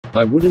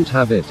I wouldn't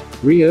have it.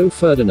 Rio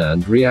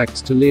Ferdinand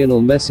reacts to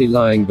Lionel Messi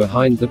lying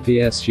behind the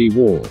PSG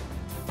wall.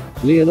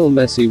 Lionel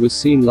Messi was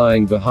seen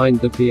lying behind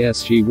the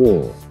PSG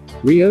wall.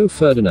 Rio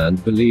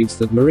Ferdinand believes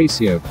that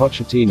Mauricio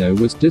Pochettino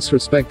was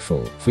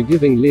disrespectful for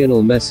giving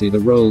Lionel Messi the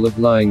role of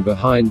lying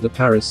behind the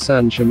Paris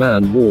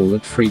Saint-Germain wall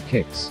at free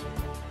kicks.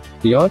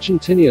 The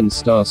Argentinian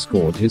star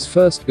scored his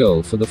first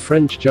goal for the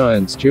French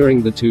Giants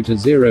during the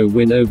 2-0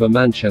 win over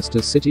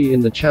Manchester City in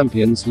the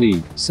Champions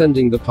League,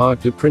 sending the Parc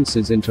De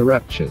Princes into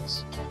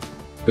raptures.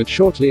 But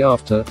shortly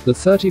after, the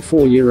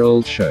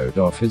 34-year-old showed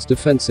off his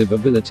defensive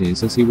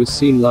abilities as he was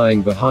seen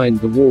lying behind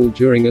the wall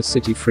during a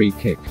City free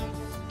kick.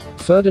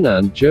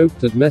 Ferdinand joked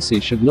that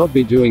Messi should not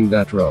be doing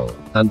that role,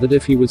 and that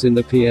if he was in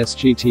the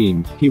PSG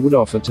team, he would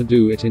offer to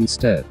do it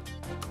instead.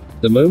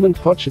 The moment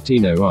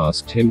Pochettino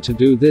asked him to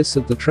do this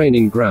at the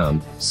training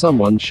ground,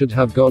 someone should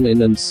have gone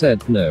in and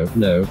said, "No,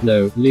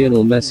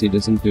 Lionel Messi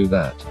doesn't do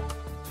that.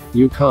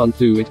 You can't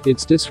do it,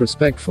 it's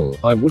disrespectful,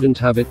 I wouldn't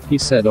have it," he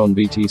said on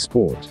BT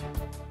Sport.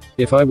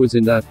 "If I was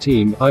in that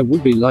team, I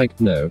would be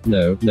like, no,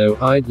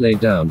 I'd lay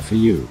down for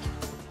you.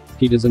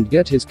 He doesn't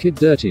get his kid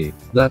dirty,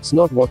 that's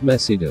not what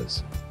Messi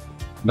does."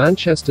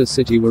 Manchester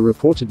City were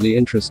reportedly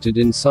interested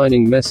in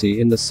signing Messi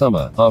in the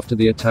summer, after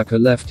the attacker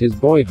left his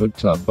boyhood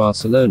club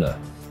Barcelona.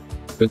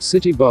 But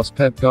City boss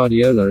Pep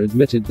Guardiola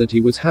admitted that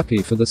he was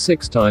happy for the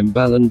six-time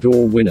Ballon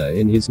d'Or winner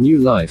in his new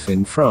life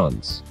in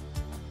France.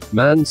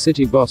 Man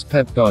City boss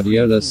Pep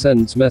Guardiola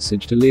sends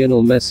message to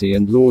Lionel Messi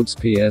and lauds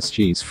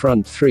PSG's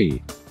front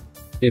three.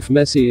 "If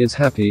Messi is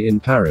happy in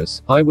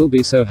Paris, I will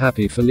be so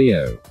happy for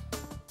Leo.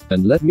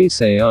 And let me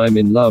say I'm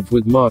in love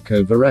with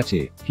Marco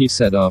Verratti," he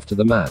said after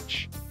the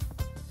match.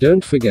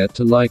 Don't forget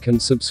to like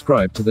and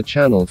subscribe to the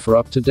channel for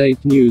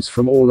up-to-date news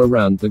from all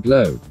around the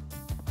globe.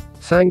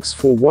 Thanks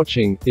for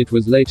watching, it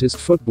was latest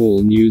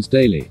football news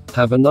daily.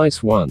 Have a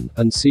nice one,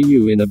 and see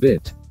you in a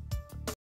bit.